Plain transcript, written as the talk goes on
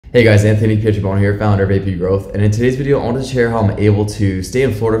Hey guys, Anthony Pietrobono here, founder of AP Growth, and in today's video I wanted to share how I'm able to stay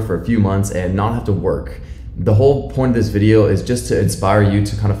in Florida for a few months and not have to work. The whole point of this video is just to inspire you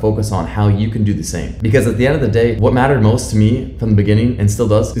to kind of focus on how you can do the same. Because at the end of the day, what mattered most to me from the beginning, and still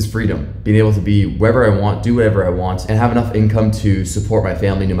does, is freedom. Being able to be wherever I want, do whatever I want, and have enough income to support my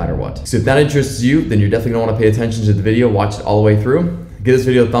family no matter what. So if that interests you, then you're definitely gonna wanna pay attention to the video, watch it all the way through. Give this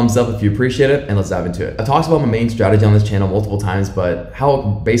video a thumbs up if you appreciate it, and let's dive into it. I've talked about my main strategy on this channel multiple times, but how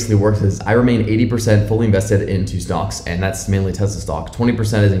it basically works is I remain 80% fully invested into stocks, and that's mainly Tesla stock.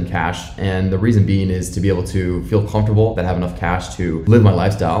 20% is in cash, and the reason being is to be able to feel comfortable that I have enough cash to live my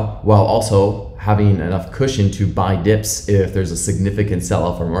lifestyle, while also having enough cushion to buy dips if there's a significant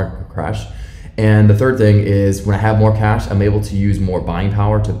sell-off or market crash. And the third thing is when I have more cash, I'm able to use more buying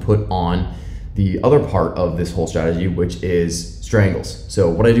power to put on the other part of this whole strategy, which is strangles. So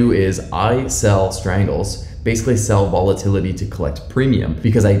what I do is I sell strangles, basically sell volatility to collect premium,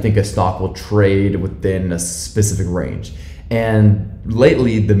 because I think a stock will trade within a specific range. And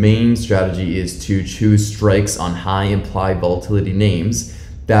lately, the main strategy is to choose strikes on high implied volatility names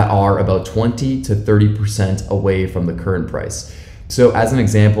that are about 20 to 30% away from the current price. So as an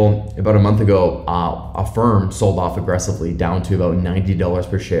example, about a month ago, a firm sold off aggressively down to about $90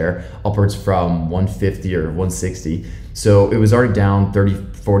 per share, upwards from 150 or 160. So it was already down 30,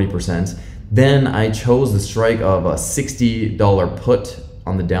 40%. Then I chose the strike of a $60 put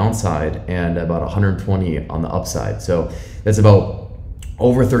on the downside and about 120 on the upside. So that's about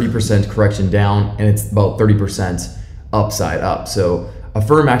over 30% correction down, and it's about 30% upside up. So a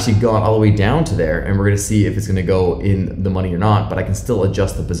firm actually got all the way down to there, and we're gonna see if it's gonna go in the money or not, but I can still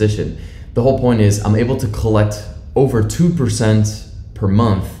adjust the position. The whole point is I'm able to collect over 2% per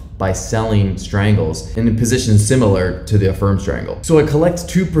month by selling strangles in a position similar to the Affirm strangle. So I collect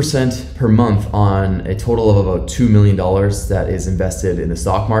 2% per month on a total of about $2 million that is invested in the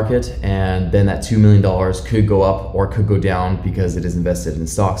stock market, and then that $2 million could go up or could go down because it is invested in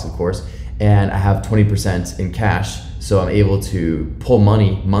stocks, of course, and I have 20% in cash. So I'm able to pull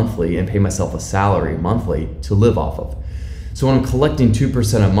money monthly and pay myself a salary monthly to live off of. So when I'm collecting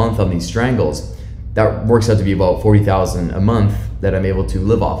 2% a month on these strangles, that works out to be about $40,000 a month that I'm able to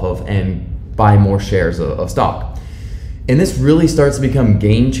live off of and buy more shares of stock. And this really starts to become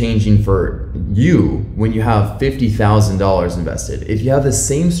game changing for you when you have $50,000 invested. If you have the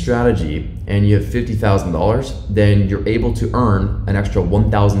same strategy and you have $50,000, then you're able to earn an extra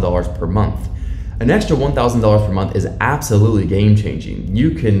 $1,000 per month. An extra $1,000 per month is absolutely game changing.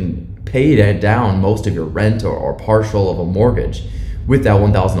 You can pay down most of your rent or partial of a mortgage with that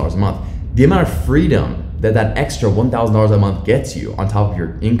 $1,000 a month. The amount of freedom that extra $1,000 a month gets you on top of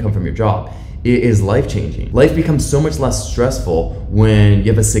your income from your job, it is life changing. Life becomes so much less stressful when you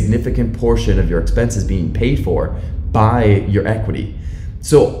have a significant portion of your expenses being paid for by your equity.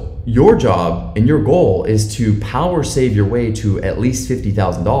 So your job and your goal is to power save your way to at least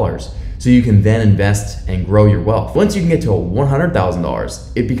 $50,000. So you can then invest and grow your wealth. Once you can get to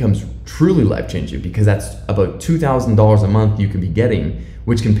 $100,000, it becomes truly life-changing, because that's about $2,000 a month you can be getting,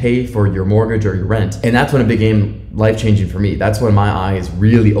 which can pay for your mortgage or your rent. And that's when it became life-changing for me. That's when my eyes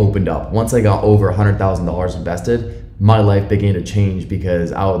really opened up. Once I got over $100,000 invested, my life began to change,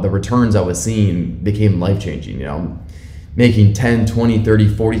 because the returns I was seeing became life-changing. You know, making $10, $20,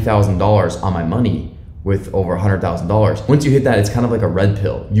 $30, $40,000 on my money with over $100,000. Once you hit that, it's kind of like a red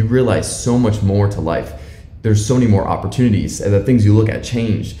pill. You realize so much more to life. There's so many more opportunities, and the things you look at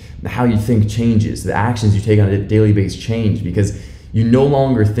change. How you think changes. The actions you take on a daily basis change, because you no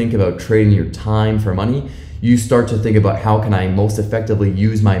longer think about trading your time for money. You start to think about, how can I most effectively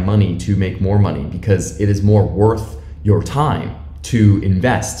use my money to make more money, because it is more worth your time to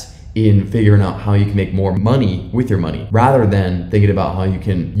invest in figuring out how you can make more money with your money, rather than thinking about how you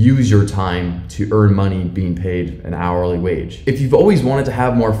can use your time to earn money being paid an hourly wage. If you've always wanted to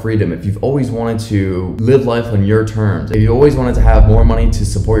have more freedom, if you've always wanted to live life on your terms, if you always wanted to have more money to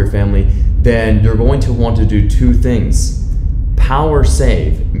support your family, then you're going to want to do two things. Power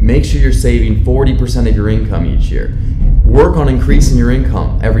save. Make sure you're saving 40% of your income each year. Work on increasing your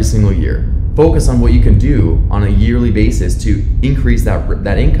income every single year. Focus on what you can do on a yearly basis to increase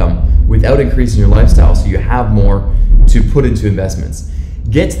that income without increasing your lifestyle, so you have more to put into investments.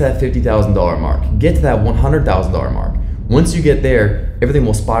 Get to that $50,000 mark. Get to that $100,000 mark. Once you get there, everything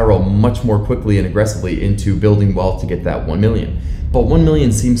will spiral much more quickly and aggressively into building wealth to get to that 1 million. But 1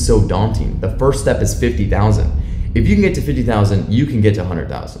 million seems so daunting. The first step is 50,000. If you can get to 50,000, you can get to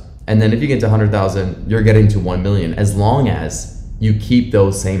 100,000. And then if you get to 100,000, you're getting to 1 million, as long as you keep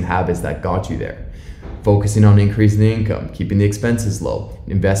those same habits that got you there. focusing on increasing the income, keeping the expenses low,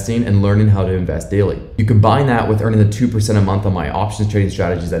 investing, and learning how to invest daily. You combine that with earning the 2% a month on my options trading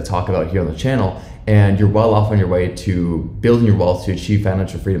strategies that I talk about here on the channel, and you're well off on your way to building your wealth to achieve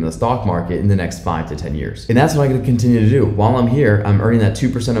financial freedom in the stock market in the next 5 to 10 years. And that's what I'm going to continue to do. While I'm here, I'm earning that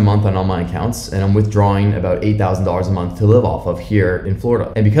 2% a month on all my accounts, and I'm withdrawing about $8,000 a month to live off of here in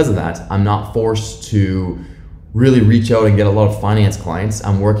Florida. And because of that, I'm not forced to really reach out and get a lot of finance clients.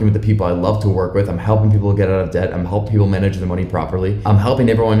 I'm working with the people I love to work with. I'm helping people get out of debt. I'm helping people manage their money properly. I'm helping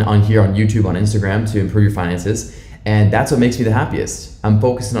everyone on here on YouTube, on Instagram to improve your finances. And that's what makes me the happiest. I'm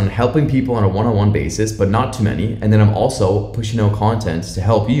focusing on helping people on a one-on-one basis, but not too many. And then I'm also pushing out content to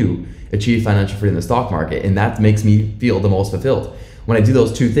help you achieve financial freedom in the stock market. And that makes me feel the most fulfilled. When I do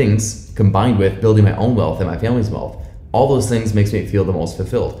those two things, combined with building my own wealth and my family's wealth, all those things makes me feel the most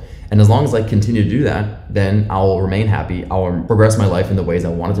fulfilled. And as long as I continue to do that, then I'll remain happy. I'll progress my life in the ways I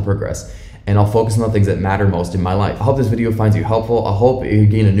want it to progress. And I'll focus on the things that matter most in my life. I hope this video finds you helpful. I hope you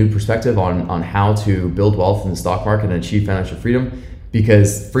gain a new perspective on how to build wealth in the stock market and achieve financial freedom,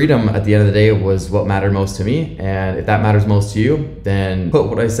 because freedom at the end of the day was what mattered most to me. And if that matters most to you, then put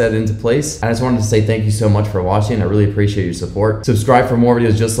what I said into place. I just wanted to say thank you so much for watching. I really appreciate your support. Subscribe for more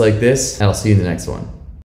videos just like this, and I'll see you in the next one.